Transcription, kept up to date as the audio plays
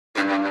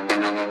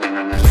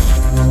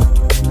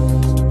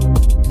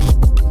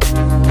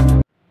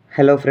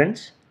Hello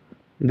friends,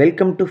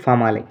 welcome to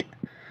ஃபார்மாலைட்.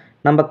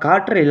 நம்ம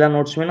காட்டுற எல்லா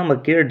நோட்ஸுமே நம்ம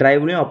கீழே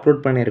ட்ரைவ்லேயும்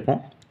அப்லோட் பண்ணியிருக்கோம்.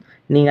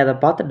 நீங்கள் அதை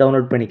பார்த்து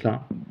டவுன்லோட் பண்ணிக்கலாம்.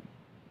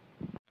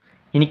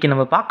 இன்றைக்கி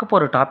நம்ம பார்க்க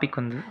போகிற டாபிக்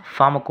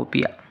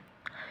ஃபார்மகோபியா.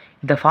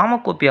 இந்த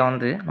ஃபார்மகோபியா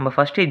நம்ம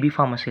ஃபஸ்ட் இயர்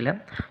பிஃபார்மசியில்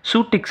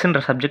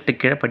சூட்டிக்ஸ்ன்ற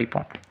சப்ஜெக்ட்டுக்கு கீழே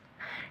படிப்போம்.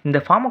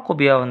 இந்த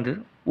ஃபார்மகோபியா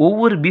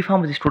ஒவ்வொரு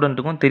பிஃபார்மசி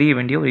ஸ்டூடெண்ட்டுக்கும் தெரிய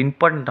வேண்டிய ஒரு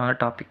இம்பார்ட்டண்ட்டான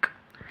டாபிக்.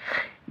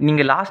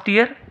 நீங்கள் லாஸ்ட்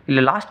இயர்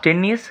இல்லை last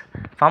 10 years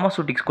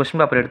pharmaceutics question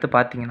paper எடுத்து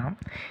பார்த்தீங்கன்னா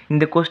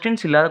இந்த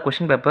கொஸ்டின்ஸ் இல்லாத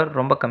கொஸ்டின் பேப்பர்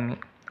ரொம்ப கம்மி.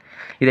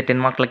 இதை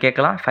 10 மார்க்கில்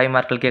கேட்கலாம், 5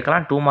 மார்க்கில்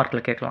கேட்கலாம், 2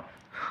 மார்க்கில் கேட்கலாம்.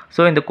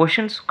 ஸோ இந்த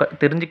கொஷின்ஸ்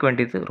தெரிஞ்சிக்க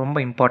வேண்டியது ரொம்ப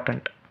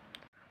இம்பார்ட்டண்ட்.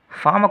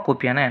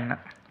 ஃபார்மகோபியானா என்ன?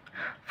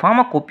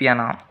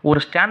 ஃபார்மகோபியானா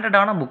ஒரு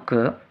ஸ்டாண்டர்டான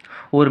புக்கு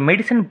ஒரு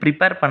மெடிசன்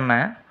ப்ரிப்பேர் பண்ண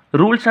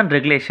ரூல்ஸ் அண்ட்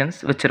ரெகுலேஷன்ஸ்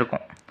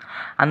வச்சுருக்கோம்.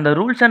 அந்த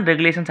ரூல்ஸ் அண்ட்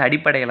ரெகுலேஷன்ஸ்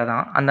அடிப்படையில்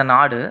தான் அந்த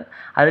நாடு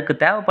அதுக்கு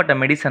தேவைப்பட்ட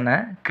மெடிசனை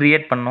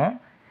க்ரியேட் பண்ணும்,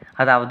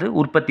 அதாவது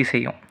உற்பத்தி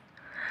செய்யும்.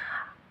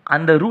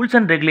 அந்த ரூல்ஸ்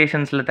அண்ட்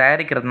ரெகுலேஷன்ஸில்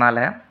தயாரிக்கிறதுனால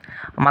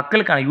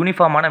மக்களுக்கான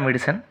யூனிஃபார்மான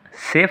மெடிசன்,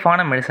 சேஃபான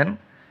மெடிசன்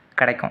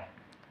கிடைக்கும்.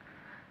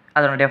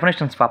 அதோட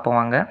டெஃபினேஷன்ஸ் பார்ப்போம்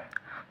வாங்க.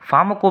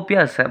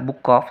 Pharmacopoeia is a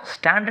book of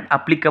standard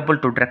applicable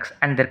to drugs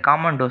and their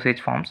common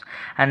dosage forms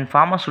and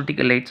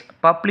pharmaceutical aids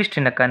published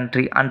in a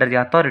country under the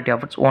authority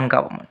of its own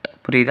government.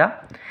 புரியுதா?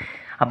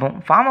 அப்போ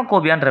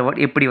ஃபார்மகோபியான்ற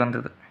word எப்படி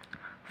வந்தது?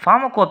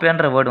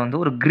 ஃபார்மகோபியான்ற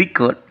word ஒரு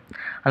creek word.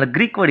 அந்த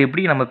creek word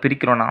எப்படி நம்ம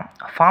பிரிக்கிறோன்னா,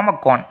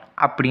 ஃபார்மகான்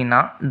அப்படின்னா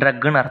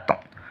ட்ரக்குன்னு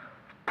அர்த்தம்,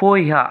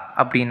 போயா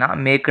அப்படின்னா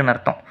மேக்குன்னு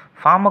அர்த்தம்,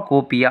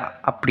 ஃபார்மகோபியா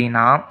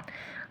அப்படின்னா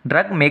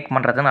ட்ரக் மேக்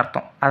பண்ணுறதுன்னு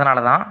அர்த்தம். அதனால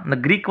தான் இந்த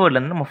க்ரீக்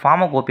வேர்ட்லேருந்து நம்ம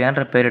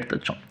ஃபார்மகோபியான்ற பேர் எடுத்து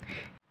வச்சோம்.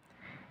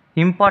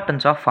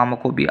 Importance of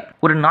pharmacopoeia.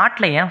 ஒரு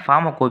நாட்டில் ஏன்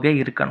ஃபார்மகோபியா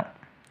இருக்கணும்?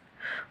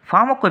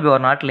 ஃபார்மகோபியா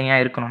ஒரு நாட்டில் ஏன்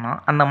இருக்கணும்னா,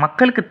 அந்த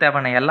மக்களுக்கு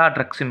தேவையான எல்லா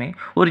ட்ரக்ஸுமே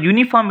ஒரு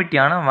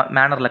யூனிஃபார்மிட்டியான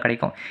மேனரில்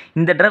கிடைக்கும்.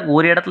 இந்த ட்ரக்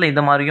ஒரு இடத்துல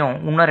இந்த மாதிரியும்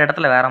இன்னொரு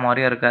இடத்துல வேறு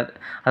மாதிரியும் இருக்காது.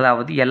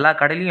 அதாவது எல்லா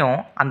கடையிலையும்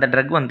அந்த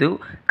ட்ரக்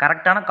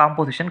கரெக்டான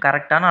காம்போசிஷன்,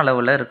 கரெக்டான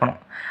அளவில் இருக்கணும்.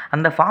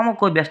 அந்த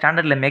ஃபார்மகோபியா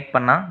ஸ்டாண்டர்டில் மேக்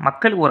பண்ணால்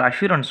மக்களுக்கு ஒரு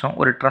அஷூரன்ஸும்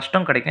ஒரு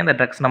ட்ரஸ்ட்டும் கிடைக்கும். இந்த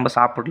ட்ரக்ஸ் நம்ம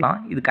சாப்பிடலாம்,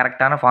 இது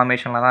கரெக்டான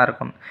ஃபார்மேஷனில் தான்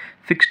இருக்கணும்.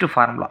 Fixed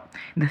formula.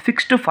 இந்த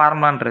ஃபிக்ஸ்டு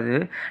ஃபார்முலான்றது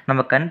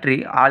நம்ம கண்ட்ரி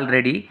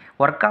ஆல்ரெடி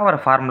ஒர்க் ஆகிற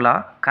ஃபார்முலா,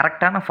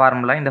 கரெக்டான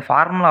ஃபார்முலா. இந்த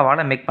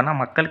ஃபார்முலாவால் மேக் பண்ணால்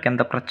மக்களுக்கு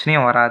எந்த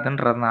பிரச்சனையும்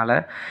வராதுன்றதுனால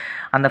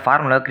அந்த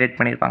ஃபார்முலாவை க்ரியேட்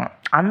பண்ணியிருப்பாங்க.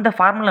 அந்த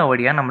ஃபார்முலா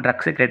வழியாக நம்ம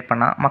ட்ரக்ஸை க்ரியேட்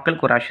பண்ணால்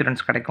மக்களுக்கு ஒரு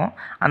அஷூரன்ஸ் கிடைக்கும்,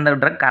 அந்த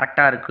ட்ரக்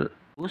கரெக்டாக இருக்குது.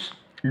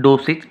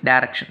 Dosage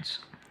directions.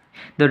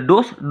 இந்த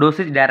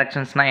டோசேஜ்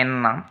டைரக்ஷன்ஸ்னால்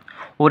என்னென்னா,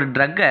 ஒரு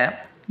ட்ரக்கை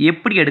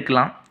எப்படி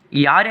எடுக்கலாம்,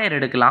 யார் யார்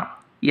எடுக்கலாம்,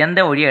 எந்த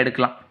வழியாக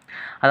எடுக்கலாம்.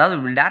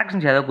 அதாவது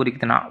டைரக்ஷன்ஸ் எதை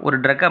குறிக்குதுன்னா, ஒரு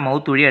ட்ரக்கை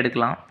மவுத் வழியாக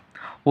எடுக்கலாம்,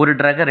 ஒரு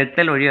ட்ரக்கை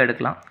ரெக்டல் வழியாக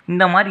எடுக்கலாம்.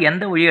 இந்த மாதிரி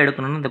எந்த வழியாக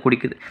எடுக்கணும்னு இந்த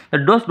குறிக்குது. இந்த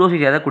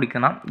டோசேஜ் எதை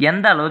குறிக்குதுன்னா,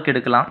 எந்த அளவுக்கு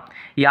எடுக்கலாம்,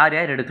 யார்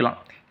யார் எடுக்கலாம்,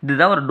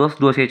 இதுதான் ஒரு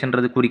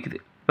டோசேஜ்ன்றது குறிக்குது.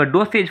 இப்போ இந்த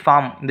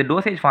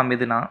டோசேஜ் ஃபார்ம்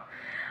எதுனா,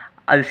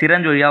 அது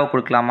சிரஞ்ச் வழியாக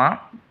கொடுக்கலாமா,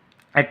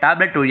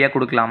 டேப்லெட் வழியாக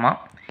கொடுக்கலாமா,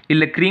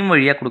 இல்லை க்ரீம்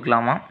வழியாக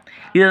கொடுக்கலாமா,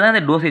 இதை தான்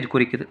இந்த டோசேஜ்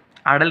குறிக்குது.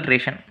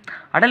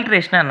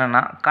 அடல்ட்ரேஷன் என்னென்னா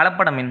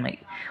கலப்படமின்மை.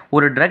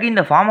 ஒரு ட்ரக்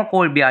இந்த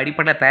ஃபார்மகோபியா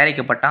அடிப்படையில்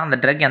தயாரிக்கப்பட்டால் அந்த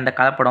ட்ரக் எந்த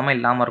கலப்படமும்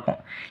இல்லாமல் இருக்கும்.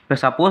 இப்போ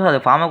சப்போஸ் அது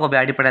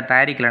ஃபார்மகோபியா அடிப்படையில்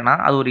தயாரிக்கலைன்னா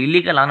அது ஒரு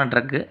இல்லீகலான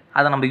ட்ரக்கு,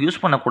 அதை நம்ம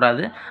யூஸ்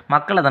பண்ணக்கூடாது,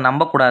 மக்கள் அதை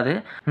நம்பக்கூடாது.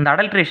 அந்த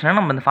அடல்ட்ரேஷனை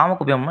நம்ம இந்த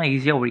ஃபார்மகோபியா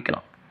ஈஸியாக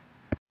ஒழிக்கலாம்.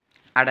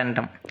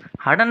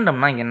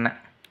 அடண்டம்னா என்ன?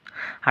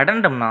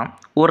 அடண்டம்னா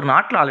ஒரு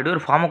நாட்டில் ஆல்ரெடி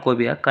ஒரு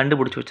ஃபார்மகோபியா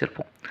கண்டுபிடிச்சி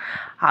வச்சுருப்போம்.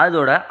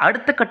 அதோட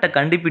அடுத்த கட்ட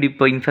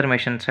கண்டுபிடிப்பு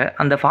இன்ஃபர்மேஷன்ஸை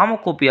அந்த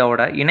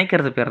ஃபார்மகோபியாவோட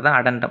இணைக்கிறது பேர் தான்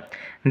அடண்டம்.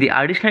 தி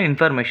additional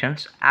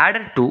informations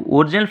added to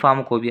original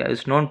pharmacopoeia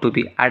is known to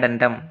be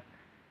அடண்டம்.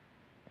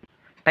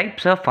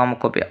 Types of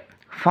pharmacopoeia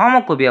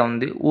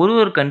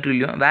ஒரு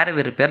கண்ட்ரிலையும்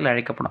வேறு பேரில்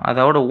அழைக்கப்படும்.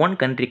 அதோட ஓன்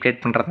கண்ட்ரி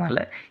கிரியேட் பண்ணுறதுனால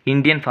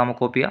Indian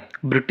pharmacopoeia,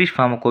 British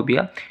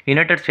pharmacopoeia,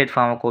 United state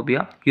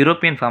pharmacopoeia,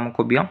 European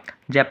pharmacopoeia,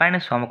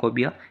 Japanese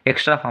pharmacopoeia,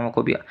 extra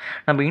pharmacopoeia.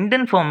 நம்ம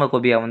இந்தியன்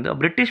ஃபார்மகோபியா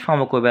பிரிட்டிஷ்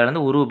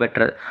ஃபார்மகோபியாவிலேருந்து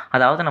பெற்றது.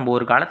 அதாவது நம்ம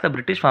ஒரு காலத்தில்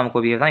பிரிட்டிஷ்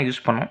ஃபார்மகோபியா தான்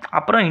யூஸ் பண்ணோம்,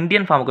 அப்புறம்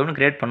இந்தியன் ஃபார்மகோபியா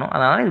கிரியேட் பண்ணோம்.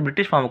 அதனால் இது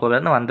பிரிட்டிஷ்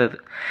ஃபார்மகோபியாவிலேருந்து வந்தது.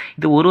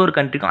 இது ஒரு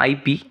கண்ட்ரிக்கும்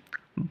IP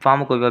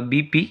pharmacopoeia,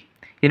 BP,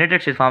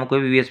 United state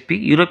pharmacopoeia, USB,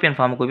 European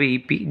pharmacopoeia,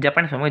 EB,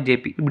 Japanese pharmacopoeia,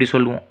 JP, இப்படி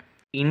சொல்லுவோம்.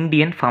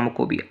 இந்தியன்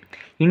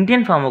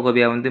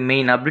ஃபார்மகோபியா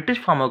மெயினாக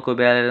பிரிட்டிஷ்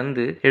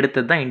ஃபார்மகோபியாவிலேருந்து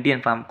எடுத்தது தான்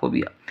இந்தியன்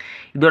ஃபார்மகோபியா.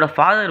 இதோட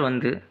ஃபாதர்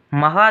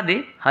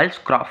மகாதேவ்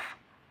ஹல்ஸ்கிராஃப்.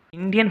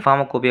 இந்தியன்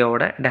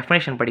ஃபார்மகோபியாவோட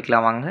டெஃபினேஷன்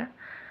படிக்கலாம் வாங்க.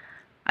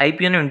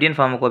 ஐபின்னு இந்தியன்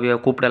ஃபார்மகோபியாவை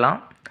கூப்பிடலாம்.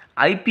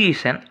 IP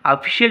is an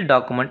official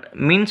document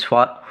means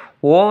for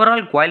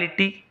overall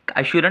quality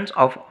assurance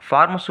of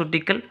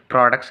pharmaceutical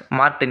products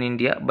marked in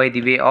India by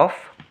the way of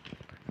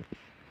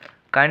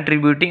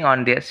contributing on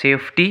their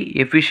safety,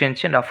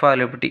 efficiency and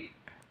affordability.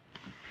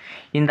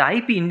 இந்த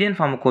IP Indian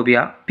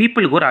pharmacopoeia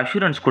பீப்புளுக்கு ஒரு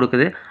assurance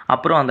கொடுக்குது.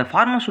 அப்புறம் அந்த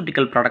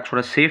pharmaceutical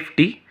ப்ராடக்ட்ஸோட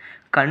safety,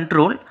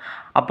 control,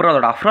 அப்புறம்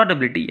அதோட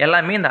affordability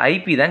எல்லாமே இந்த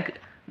ஐபி தான்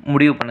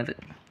முடிவு பண்ணுது.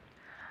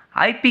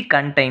 IP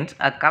contains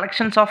a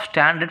collections of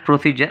standard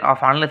procedure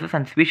of analysis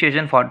and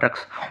specification for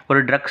drugs.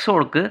 ஒரு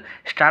ட்ரக்ஸோருக்கு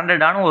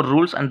ஸ்டாண்டர்டான ஒரு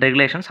rules and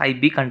regulations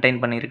IP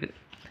contain பண்ணியிருக்கு.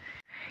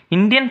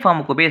 Indian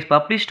Pharmacopoeia is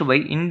published by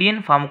Indian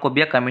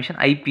Pharmacopoeia Commission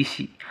 (IPC)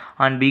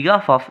 on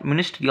behalf of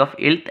Ministry of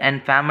Health and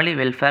Family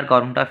Welfare,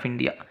 Government of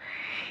India.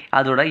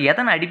 அதோட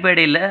எதன்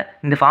அடிப்படையில்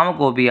இந்த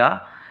pharmacopoeia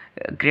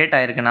create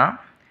ஆகிருக்குன்னா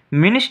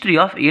ministry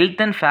of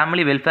health and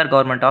family welfare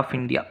government of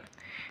India.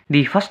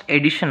 The first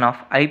edition of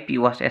IP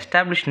was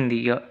established in the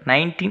year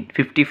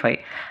 1955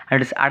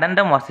 and its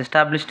addendum was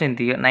established in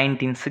the year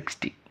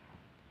 1960.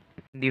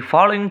 The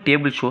following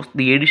table shows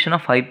the edition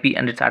of IP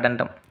and its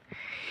addendum.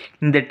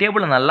 இந்த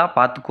டேபிளை நல்லா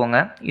பார்த்துக்கோங்க.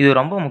 இது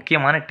ரொம்ப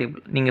முக்கியமான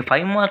table. நீங்கள்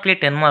 5 மார்க்லேயே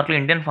 10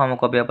 மார்க்லேயே Indian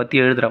pharmacopoeia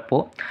பற்றி எழுதுகிறப்போ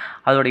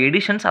அதோட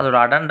எடிஷன்ஸ், அதோட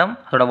அடண்டம்,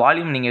 அதோட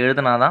வால்யூம் நீங்கள்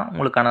எழுதுனா தான்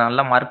உங்களுக்கான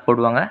நல்ல மார்க்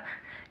போடுவாங்க.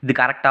 இது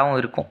கரெக்டாகவும்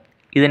இருக்கும்.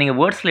 இதை நீங்கள்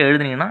வேர்ட்ஸில்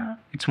எழுதுனீங்கன்னா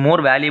it's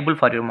more valuable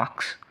for your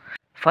marks.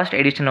 First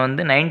edition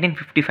வந்து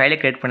 1955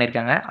 கிரியேட்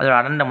பண்ணியிருக்காங்க. அதோட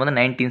அடண்டம் வந்து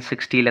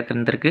 1960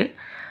 இருந்திருக்கு.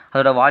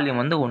 அதோட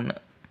வால்யூம் வந்து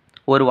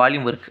ஒரு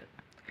வால்யூம் இருக்குது.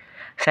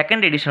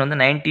 செகண்ட் எடிஷன் வந்து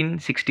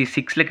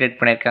 1966 கிரியேட்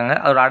பண்ணியிருக்காங்க.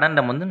 அதோட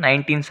அடண்டம் வந்து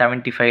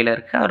 1975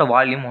 இருக்குது. அதோட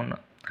வால்யூம் 1.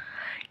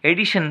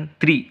 எடிஷன்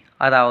 3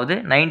 அதாவது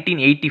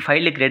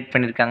 1985 கிரியேட்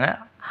பண்ணியிருக்காங்க.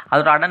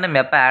 அதோட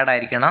அடண்டம் எப்போ ஆட்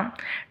ஆகிருக்குன்னா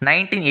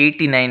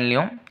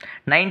 1989லையும்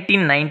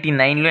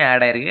 1999லையும்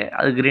ஆட் ஆகிருக்கு.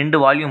 அதுக்கு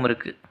 2 வால்யூம்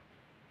இருக்குது.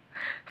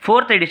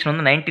 ஃபோர்த் எடிஷன்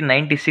வந்து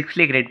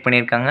 1996 கிரியேட்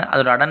பண்ணியிருக்காங்க.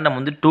 அதோட அடண்டம்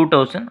வந்து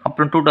 2000,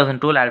 அப்புறம்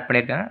 2002 ஆட்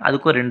பண்ணியிருக்காங்க.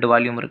 அதுக்கும் 2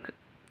 வால்யூம் இருக்குது.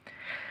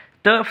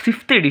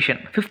 ஃபிஃப்த்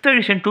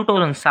எடிஷன்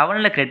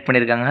 2007 கிரியேட்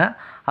பண்ணியிருக்காங்க.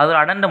 அதோட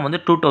அடண்டம் வந்து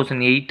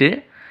 2008,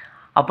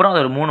 அப்புறம்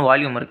அதோட 3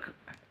 வால்யூம் இருக்குது.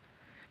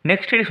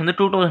 நெக்ஸ்ட் எடிஷன் வந்து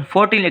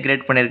 2014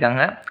 கிரியேட்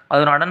பண்ணியிருக்காங்க.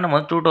 அதோட அடண்டம்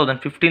வந்து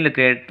 2015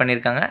 கிரியேட்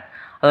பண்ணியிருக்காங்க.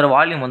 அதோட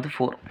வால்யூம் வந்து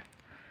 4.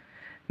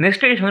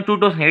 நெக்ஸ்ட் எடிஷன் வந்து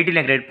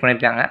 2018 கிரியேட்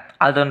பண்ணியிருக்காங்க.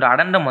 அதோட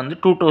அடண்டம் வந்து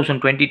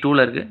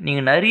 2022 இருக்குது.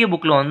 நீங்கள் நிறைய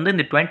புக்கில் வந்து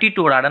இந்த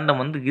 22 அடண்டம்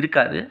வந்து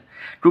இருக்காது.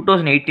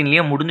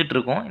 2018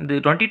 முடிஞ்சிட்ருக்கும். இந்த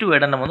 22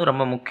 அடண்டம் வந்து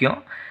ரொம்ப முக்கியம்.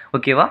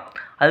 ஓகேவா?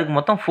 அதுக்கு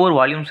மொத்தம் 4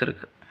 வால்யூம்ஸ்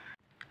இருக்குது.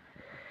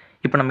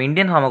 இப்போ நம்ம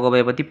இந்தியன்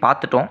ஃபார்மகோபியா பற்றி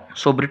பார்த்துட்டோம்.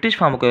 ஸோ பிரிட்டிஷ்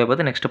ஃபார்மகோபியா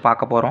பற்றி நெக்ஸ்ட்டு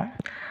பார்க்க போகிறோம்.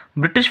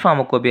 பிரிட்டிஷ்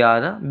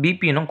ஃபார்மகோபியாவை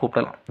பிபின்னு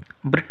கூப்பிடலாம்.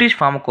 British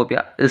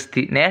pharmacopoeia is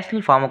the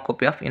national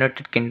pharmacopoeia of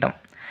United kingdom.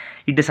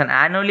 It is an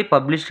annually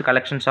published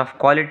collections of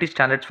quality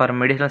standards for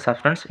medicinal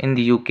substance in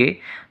the UK,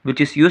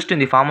 which is used in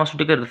the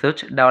pharmaceutical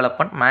research,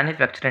 development,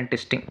 manufacture and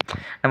testing.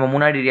 நம்ம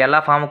முன்னாடி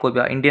எல்லா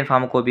pharmacopoeia, Indian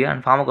pharmacopoeia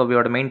and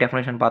ஃபார்மகோபியாவோட main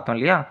definition பார்த்தோம்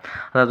இல்லையா?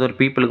 அதாவது ஒரு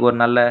பீப்புளுக்கு ஒரு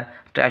நல்ல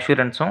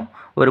அஷூரன்ஸும்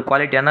ஒரு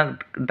குவாலிட்டியான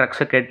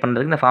ட்ரக்ஸை கிரியேட்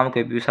பண்ணுறதுக்கு இந்த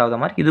ஃபார்மகோபியா யூஸ்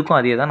ஆகுத மாதிரி இதுக்கும்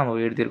அதே தான் நம்ம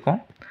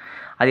எழுதியிருக்கோம்.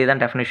 அதே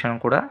தான்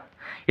டெஃபினேஷனும் கூட.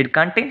 It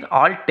contains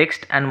all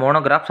text and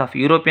monographs of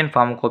European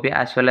Pharmacopoeia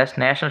as well as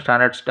national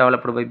standards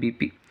developed by BP.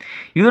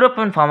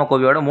 European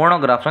Pharmacopoeia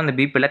monographs இந்த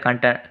BPல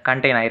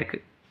contain ஆயிருக்கு.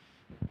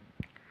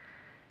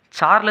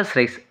 சார்லஸ்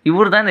ரைஸ்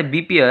இவர் தான் இந்த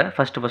பிபியை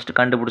ஃபஸ்ட்டு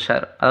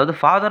கண்டுபிடிச்சார். அதாவது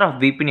ஃபாதர் ஆஃப்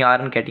பிபின்னு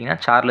யாருன்னு கேட்டிங்கன்னா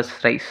Charles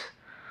rice.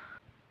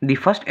 The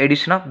first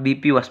edition of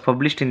BP was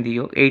published in the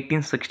year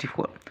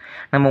 1864.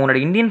 நம்ம உங்களோட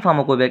இந்தியன்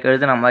ஃபார்மகோபியாக்கு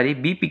எழுதின மாதிரி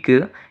பிபிக்கு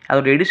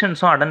அதோட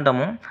எடிஷன்ஸும்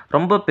அடண்டமும்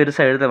ரொம்ப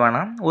பெருசாக எழுத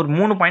வேணாம். ஒரு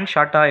 3 பாயிண்ட்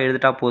ஷார்ட்டாக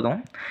எழுதிட்டா போதும்.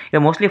 இதை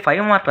மோஸ்ட்லி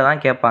 5 மார்க்கில்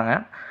தான் கேட்பாங்க.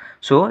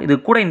 ஸோ இது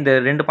கூட இந்த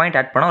 2 பாயிண்ட்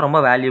ஆட் பண்ணால் ரொம்ப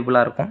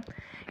வேல்யூபுளாக இருக்கும்.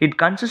 It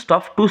consist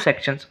of 2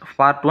 sections,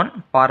 part 1,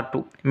 part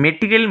 2.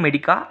 Material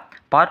மெடிக்கா,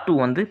 part 2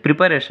 வந்து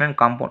preparation and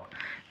compound.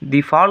 The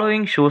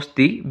following shows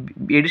the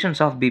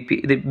editions of BP.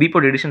 இது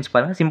பிபியோட எடிஷன்ஸ்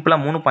பாருங்கள்.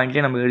 சிம்பிளாக 3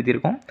 பாயிண்ட்லேயே நம்ம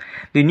எழுதியிருக்கோம்.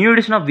 தி new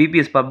edition of BP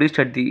is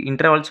published at the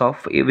intervals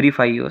of every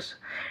 5 years.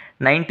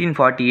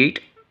 1948,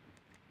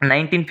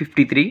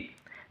 1953,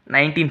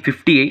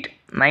 1958,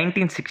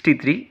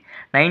 1963,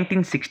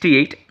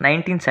 1968,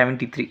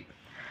 1973.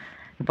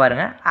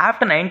 பாருங்கள்,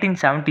 after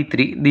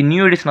 1973 the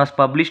new edition was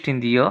published in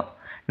the year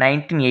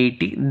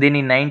 1980, then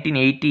in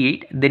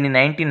 1988, then in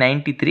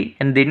 1993,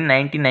 and then in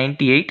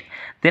 1998,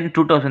 then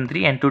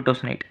 2003 and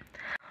 2008.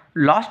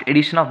 Last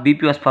edition of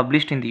BP was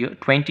published in the year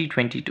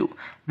 2022,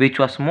 which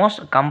was most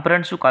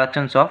comprehensive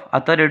collections of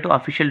authoritative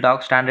official doc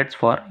standards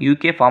for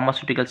UK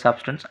pharmaceutical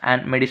substance and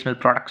medicinal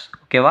products.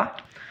 ஓகேவா?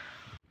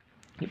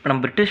 இப்போ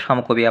நம்ம British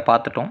pharmacopoeia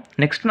பார்த்துட்டோம்.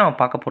 Next நம்ம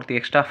பார்க்க போகிறது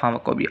extra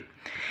pharmacopoeia.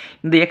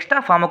 இந்த extra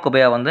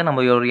pharmacopoeia வந்து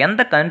நம்ம ஒரு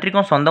எந்த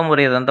கண்ட்ரிக்கும் சொந்த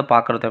முறையை வந்து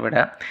பார்க்குறத விட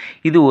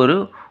இது ஒரு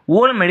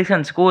ஓல்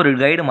மெடிசன்ஸுக்கு ஒரு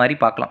கைடு மாதிரி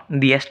பார்க்கலாம்.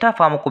 தி extra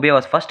pharmacopoeia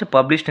was first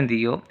published in the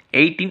year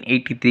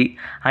 1883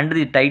 under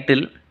the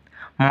title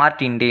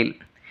மார்டின்டேல்.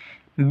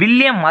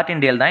 William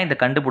மார்டின்டேல் தான் இதை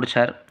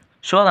கண்டுபிடிச்சார்.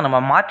 ஸோ அதை நம்ம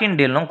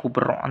மார்டின்டேல்னும்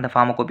கூப்பிடுறோம் அந்த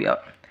ஃபார்மகோபியா.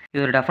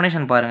 இதோட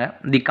டெஃபினேஷன் பாருங்கள்.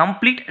 The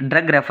complete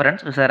drug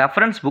reference is a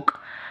reference book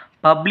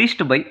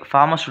published by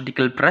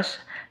Pharmaceutical Press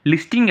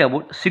listing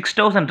about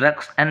 6,000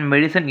 drugs and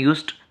medicine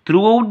used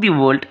throughout the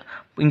world,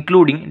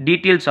 including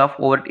details of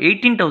over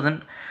 18,000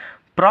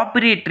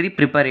 proprietary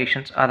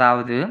preparations.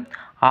 அதாவது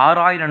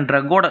 6,000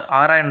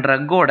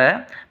 ட்ரக்கோட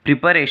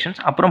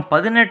ப்ரிப்பரேஷன்ஸ், அப்புறம்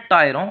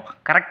 18,000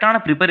 கரெக்டான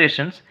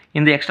preparations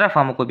இந்த extra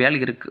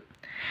ஃபார்மகோபியாவில் இருக்குது.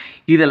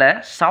 இதில்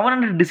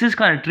 700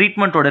 டிசீஸ்க்கான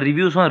ட்ரீட்மெண்ட்டோட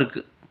ரிவ்யூஸும்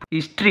இருக்குது.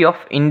 History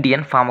of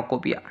Indian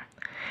pharmacopoeia.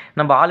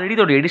 நம்ம already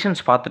இதோட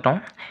editions பார்த்துட்டோம்.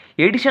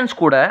 எடிஷன்ஸ்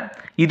கூட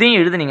இதையும்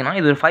எழுதுனீங்கன்னா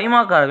இது ஒரு 5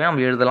 மார்க்காகவே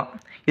நம்ம எழுதலாம்.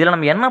 இதில்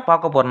நம்ம என்ன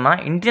பார்க்க போகிறோம்னா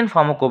இந்தியன்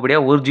ஃபார்மகோபியா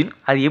ஒரிஜின்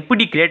அது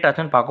எப்படி கிரியேட்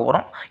ஆச்சுன்னு பார்க்க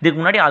போகிறோம். இதுக்கு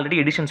முன்னாடி ஆல்ரெடி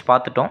எடிஷன்ஸ்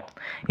பார்த்துட்டோம்.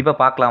 இப்போ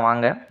பார்க்கலாம்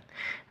வாங்க.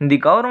 The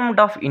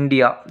government of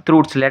India through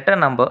it's letter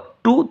number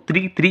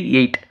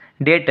 2338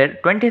 dated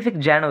 26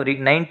 January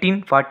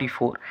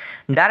 1944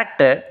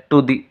 directed to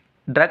the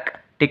Drug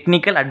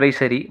Technical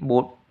Advisory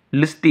Board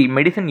list the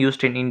medicine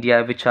used in India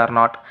which are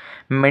not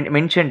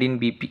mentioned in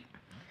BP.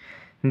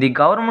 The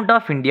Government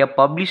of India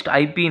published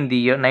IP in the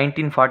year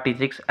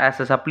 1946 as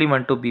a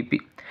supplement to BP.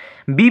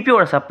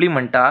 பிபியோட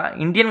சப்ளிமெண்ட்டாக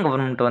Indian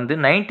government வந்து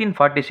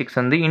 1946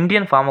 வந்து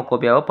Indian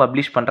ஃபார்மகோபியாவை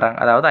publish பண்ணுறாங்க,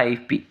 அதாவது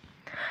IP.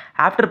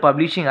 After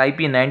publishing IP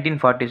in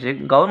 1946,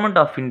 Government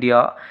of India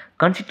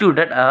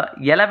constituted a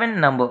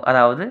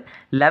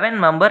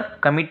 11-member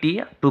committee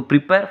to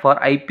prepare for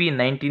IP in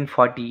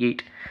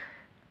 1948.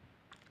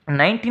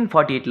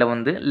 1948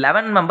 வந்து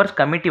 11 members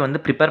committee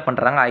வந்து prepare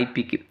பண்ணுறாங்க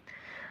ஐபிக்கு.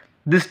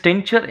 This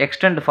tenure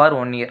extend for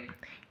 1 year.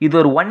 இது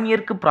ஒரு 1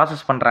 yearக்கு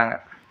ப்ராசஸ் பண்ணுறாங்க.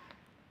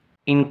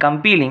 In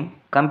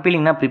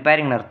compilingனா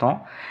ப்ரிப்பேரிங்னு அர்த்தம்.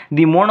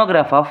 The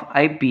monograph of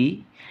IP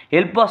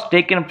help was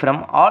taken from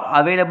all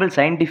available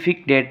scientific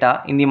data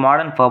in the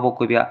modern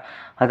pharmacopoeia.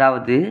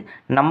 அதாவது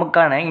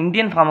நமக்கான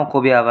இந்தியன்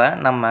ஃபார்மகோபியாவை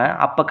நம்ம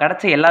அப்போ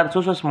கிடச்ச எல்லா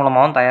ரிசோர்ஸஸ்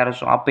மூலமாகவும்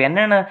தயாரிச்சோம். அப்போ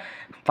என்னென்ன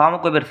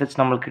ஃபார்மகோபியா ரிசர்ச்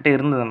நம்மள்கிட்ட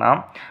இருந்ததுன்னா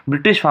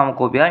பிரிட்டிஷ்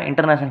ஃபார்மகோபியா,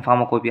 இன்டர்நேஷனல்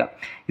ஃபார்மகோபியா.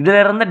 இதில்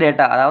இருந்த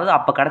டேட்டா, அதாவது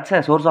அப்போ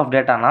கிடச்ச source of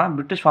டேட்டானா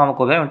British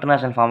pharmacopoeia,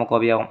 international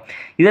ஃபார்மகோபியாவும்.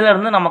 இதில்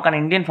இருந்து நமக்கான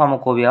இந்தியன்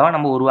ஃபார்மகோபியாவை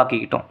நம்ம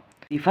உருவாக்கிக்கிட்டோம்.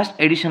 The first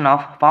edition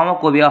of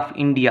Pharmacopoeia of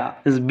India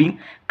is being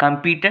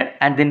completed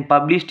and then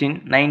published in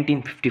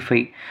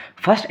 1955.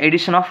 First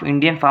edition of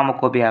Indian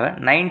Pharmacopoeia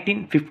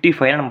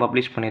 1955 நம்ம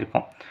பப்ளிஷ்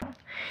பண்ணியிருக்கோம்.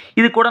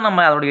 இது கூட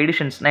நம்ம அதோட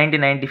எடிஷன்ஸ்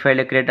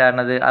 1995 கிரியேட்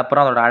ஆனது,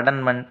 அப்புறம் அதோட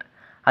அடன்மெண்ட்,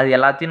 அது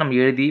எல்லாத்தையும்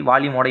நம்ம எழுதி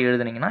வால்யூமோட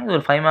எழுதுனீங்கன்னா இது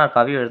ஒரு 5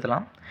 மார்க்காகவே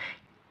எழுதலாம்.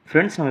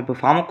 ஃப்ரெண்ட்ஸ், நம்ம இப்போ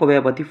ஃபார்மகோபியா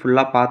பற்றி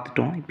ஃபுல்லாக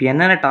பார்த்துட்டோம். இப்போ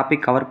என்னென்ன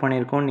டாபிக் கவர்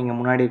பண்ணியிருக்கோம் நீங்கள்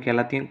முன்னாடி இருக்க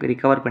எல்லாத்தையும்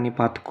ரிகவர் பண்ணி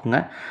பார்த்துக்கோங்க.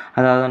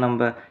 அதாவது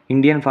நம்ம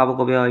இந்தியன்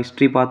ஃபார்மகோபியா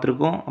ஹிஸ்ட்ரி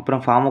பார்த்துருக்கோம்,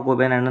 அப்புறம்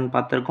ஃபார்மகோபியா என்னென்னு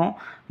பார்த்துருக்கோம்,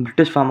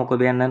 பிரிட்டிஷ்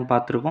ஃபார்மகோபியா என்னென்னு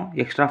பார்த்துருக்கோம்,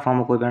 எக்ஸ்ட்ரா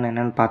ஃபார்மகோபியா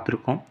என்னென்னு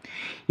பார்த்துருக்கோம்.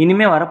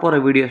 இனிமேல் வரப்போகிற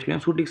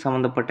வீடியோஸ்லையும் ஷூட்டிங்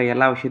சம்மந்தப்பட்ட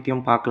எல்லா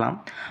விஷயத்தையும் பார்க்கலாம்.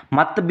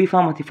 மற்ற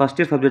பிஃபார்மசி ஃபஸ்ட்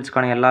இயர்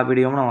சப்ஜெக்ட்ஸ்க்கான எல்லா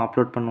வீடியோவும் நம்ம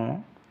அப்லோட் பண்ணுவோம்.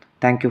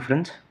 Thank you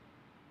friends.